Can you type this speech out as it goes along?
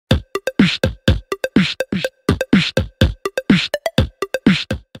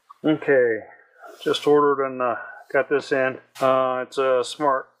Okay, just ordered and got this in. It's a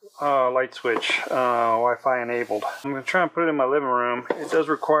smart light switch, Wi-Fi enabled. I'm going to try and put it in my living room. It does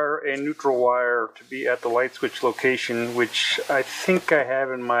require a neutral wire to be at the light switch location, which I think I have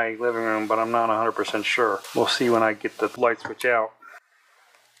in my living room, but I'm not 100% sure. We'll see when I get the light switch out.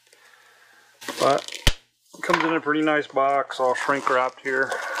 But it comes in a pretty nice box, all shrink wrapped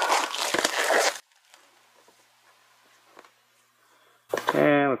here.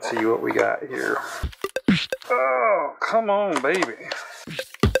 And let's see what we got here. Oh, come on, baby.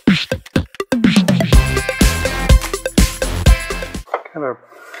 Got a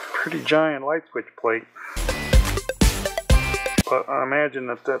pretty giant light switch plate. But I imagine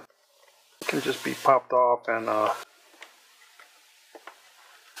that can just be popped off, and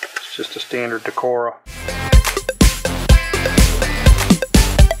it's just a standard Decora.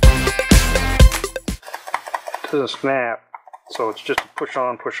 It doesn't snap. So it's just a push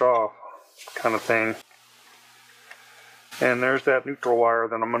on, push off kind of thing. And there's that neutral wire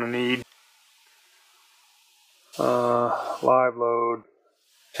that I'm going to need. Live load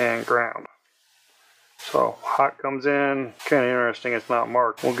and ground. So hot comes in. Kind of interesting, it's not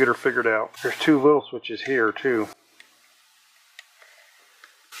marked. We'll get her figured out. There's two little switches here too.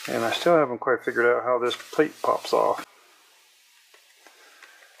 And I still haven't quite figured out how this plate pops off.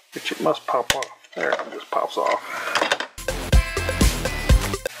 Which it must pop off. There, it just pops off.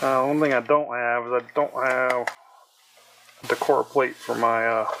 One thing I don't have is I don't have a Decora plate for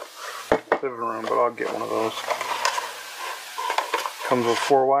my living room, but I'll get one of those. Comes with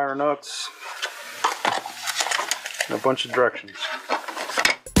 4 wire nuts and a bunch of directions.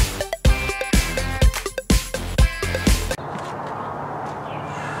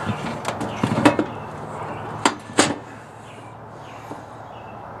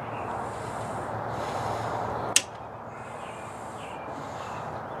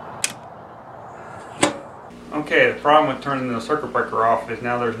 Okay, the problem with turning the circuit breaker off is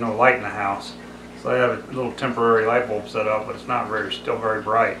now there's no light in the house. So I have a little temporary light bulb set up, but it's not still very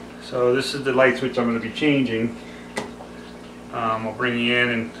bright. So this is the light switch I'm going to be changing. I'll bring you in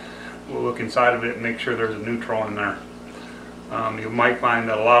and we'll look inside of it and make sure there's a neutral in there. You might find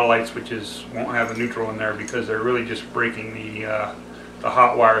that a lot of light switches won't have a neutral in there because they're really just breaking the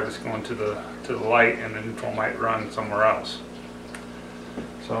hot wire that's going to the light, and the neutral might run somewhere else.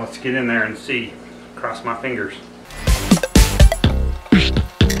 So let's get in there and see. Cross my fingers.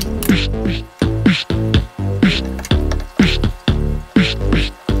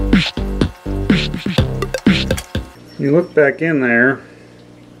 You look back in there,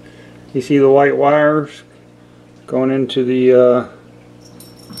 you see the white wires going into the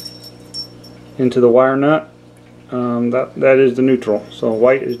wire nut. That is the neutral. So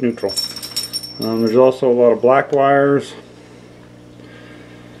white is neutral. There's also a lot of black wires.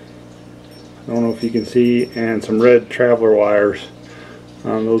 I don't know if you can see, and some red traveler wires.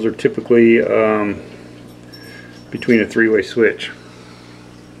 Those are typically between a 3-way switch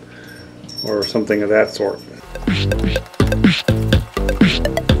or something of that sort.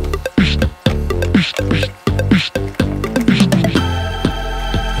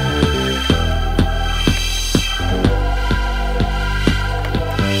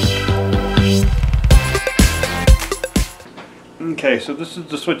 Okay, so this is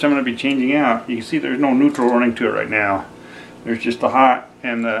the switch I'm going to be changing out. You can see there's no neutral running to it right now. There's just the hot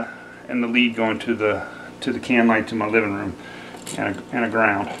and the lead going to the can light to my living room, and a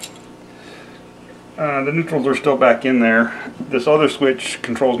ground. The neutrals are still back in there. This other switch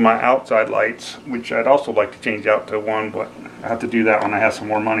controls my outside lights, which I'd also like to change out to 1, but I have to do that when I have some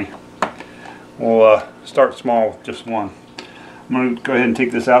more money. We'll start small with just 1. I'm going to go ahead and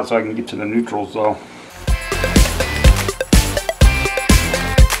take this out so I can get to the neutrals though.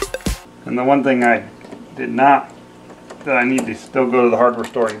 And the one thing I that I need to still go to the hardware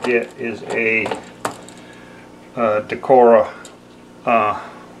store and get is a Decora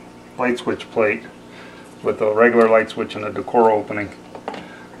light switch plate with a regular light switch and a Decora opening.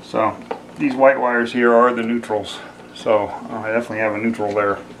 So these white wires here are the neutrals. So I definitely have a neutral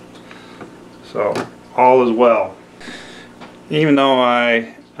there. So all is well. Even though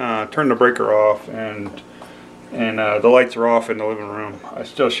I turned the breaker off and the lights are off in the living room, I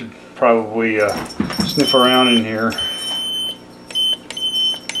still should probably sniff around in here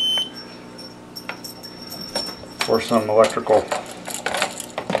for some electrical.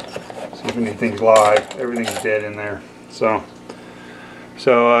 See if anything's live. Everything's dead in there. So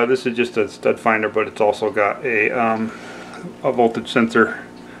this is just a stud finder, but it's also got a voltage sensor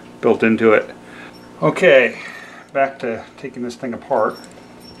built into it. Okay, back to taking this thing apart.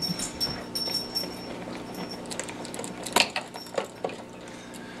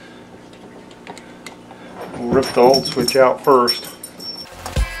 rip the old switch out first.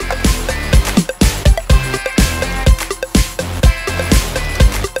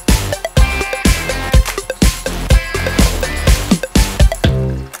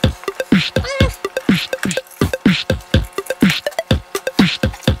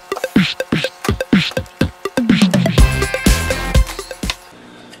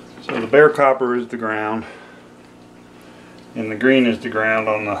 So the bare copper is the ground, and the green is the ground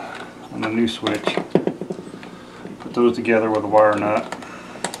on the new switch. Put those together with a wire nut.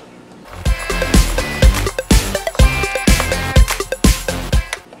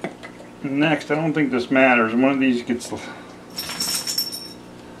 Next, I don't think this matters. One of these gets, it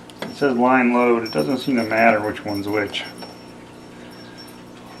says line load. It doesn't seem to matter which one's which.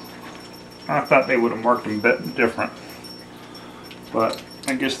 I thought they would have marked them a bit different, but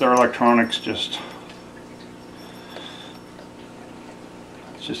I guess their electronics just,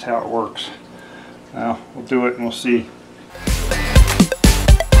 it's just how it works. Now we'll do it and we'll see.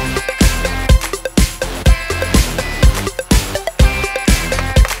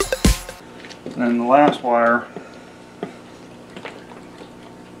 And then the last wire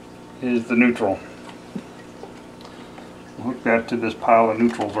is the neutral. We'll hook that to this pile of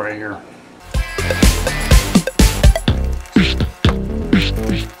neutrals right here.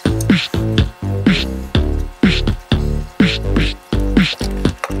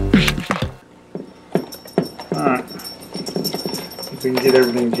 Alright, if we can get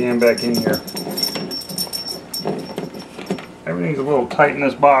everything jammed back in here. Everything's a little tight in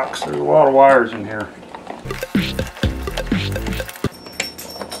this box. There's a lot of wires in here.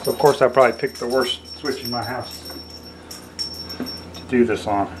 So of course I probably picked the worst switch in my house to do this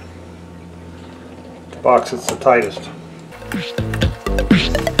on. The box that's the tightest.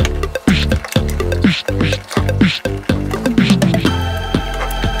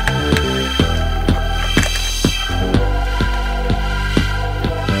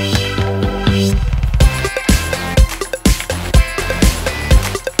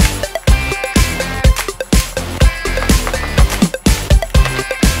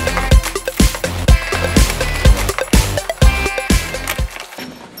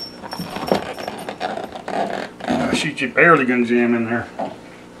 Shoot, you're barely gonna jam in there.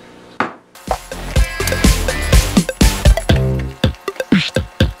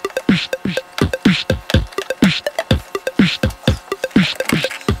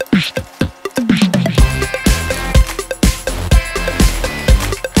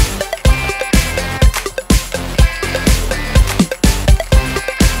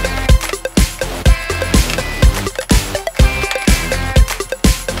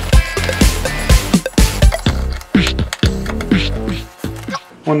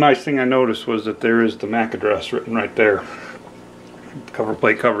 One nice thing I noticed was that there is the MAC address written right there. The cover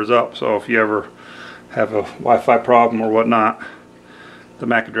plate covers up, so if you ever have a Wi-Fi problem or whatnot, the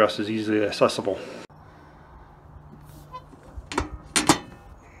MAC address is easily accessible.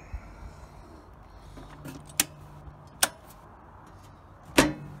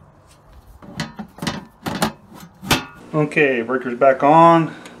 Okay, breaker's back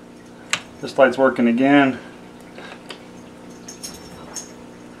on. This light's working again.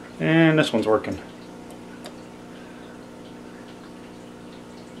 And this one's working.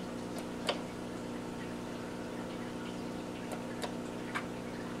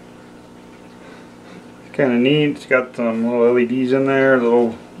 It's kind of neat. It's got some little LEDs in there, a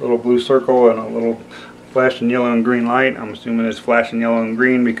little blue circle and a little flashing yellow and green light. I'm assuming it's flashing yellow and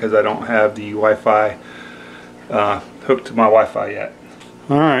green because I don't have the Wi-Fi hooked to my Wi-Fi yet.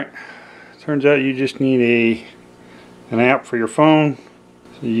 Alright, turns out you just need an app for your phone.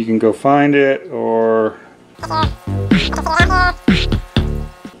 So you can go find it, or come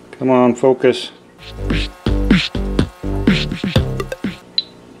on, focus.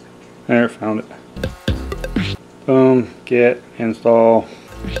 There, found it. Boom, get, install.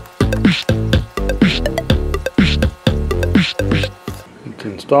 It's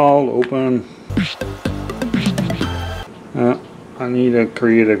installed, open. I need to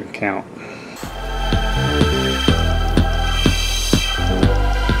create an account.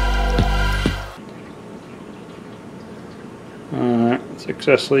 Alright,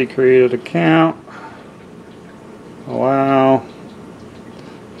 successfully created account. Allow.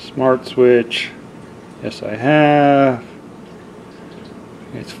 Smart switch. Yes, I have.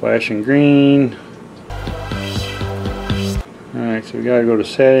 It's flashing green. Alright, so we gotta go to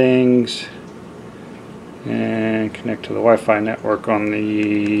settings and connect to the Wi-Fi network on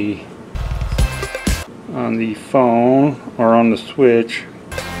the phone or on the switch,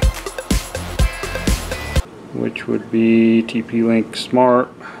 which would be TP-Link Smart.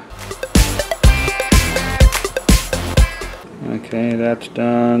 Okay, that's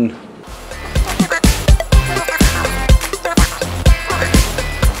done.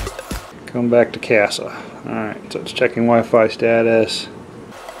 Come back to CASA. Alright, so it's checking Wi-Fi status.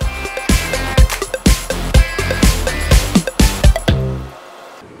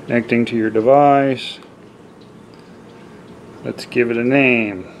 Connecting to your device. Let's give it a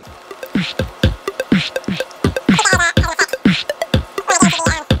name.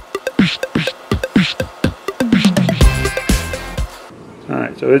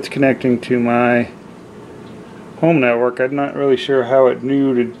 Alright, so it's connecting to my home network. I'm not really sure how it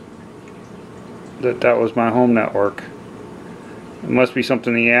knew that was my home network. It must be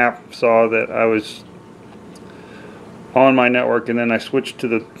something the app saw that I was on my network, and then I switched to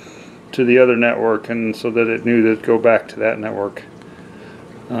the other network, and so that it knew to go back to that network.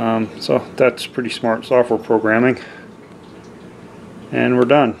 So that's pretty smart software programming, and we're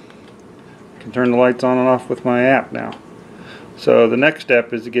done. I can turn the lights on and off with my app now. So the next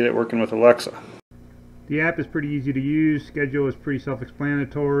step is to get it working with Alexa. The app is pretty easy to use. Schedule is pretty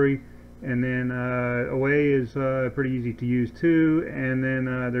self-explanatory, and then Away is pretty easy to use too, and then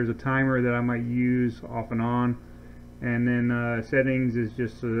there's a timer that I might use off and on. And then settings is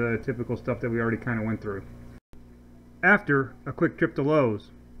just typical stuff that we already kind of went through. After, a quick trip to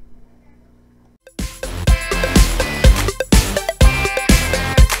Lowe's.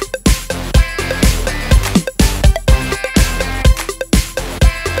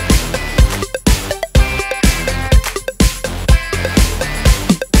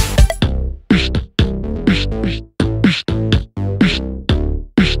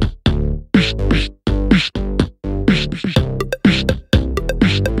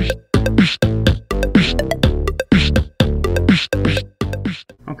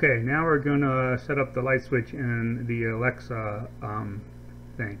 Okay, now we're going to set up the light switch in the Alexa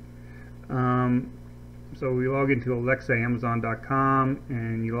thing. So we log into Alexa Amazon.com,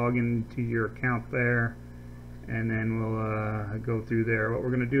 and you log into your account there, and then we'll go through there. What we're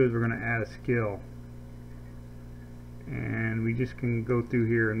going to do is we're going to add a skill, and we just can go through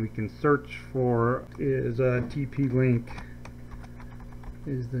here and we can search for is TP-Link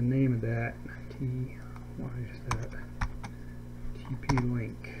is the name of that. What is that?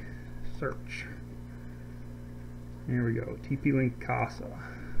 TP-Link search. There we go. TP-Link CASA.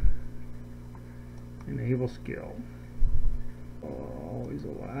 Enable skill. Always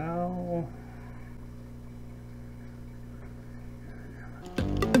allow.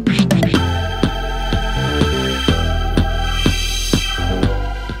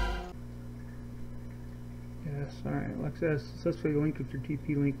 Yes, alright. Alexa has successfully linked with your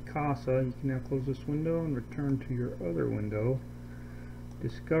TP-Link CASA. You can now close this window and return to your other window.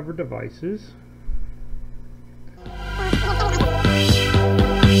 Discover devices.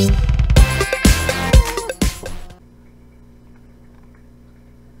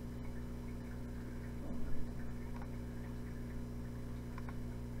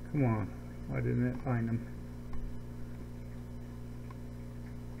 Come on, why didn't it find them?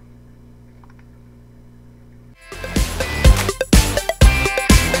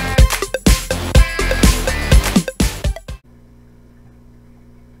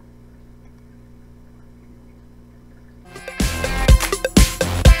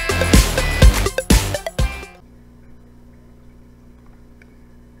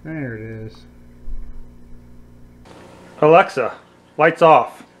 There it is. Alexa, lights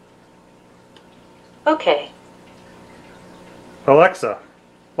off. Okay. Alexa,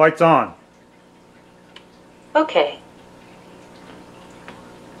 lights on. Okay.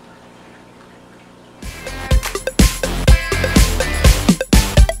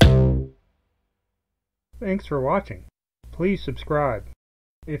 Thanks for watching. Please subscribe.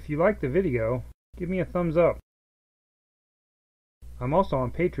 If you like the video, give me a thumbs up. I'm also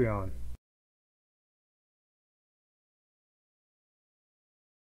on Patreon.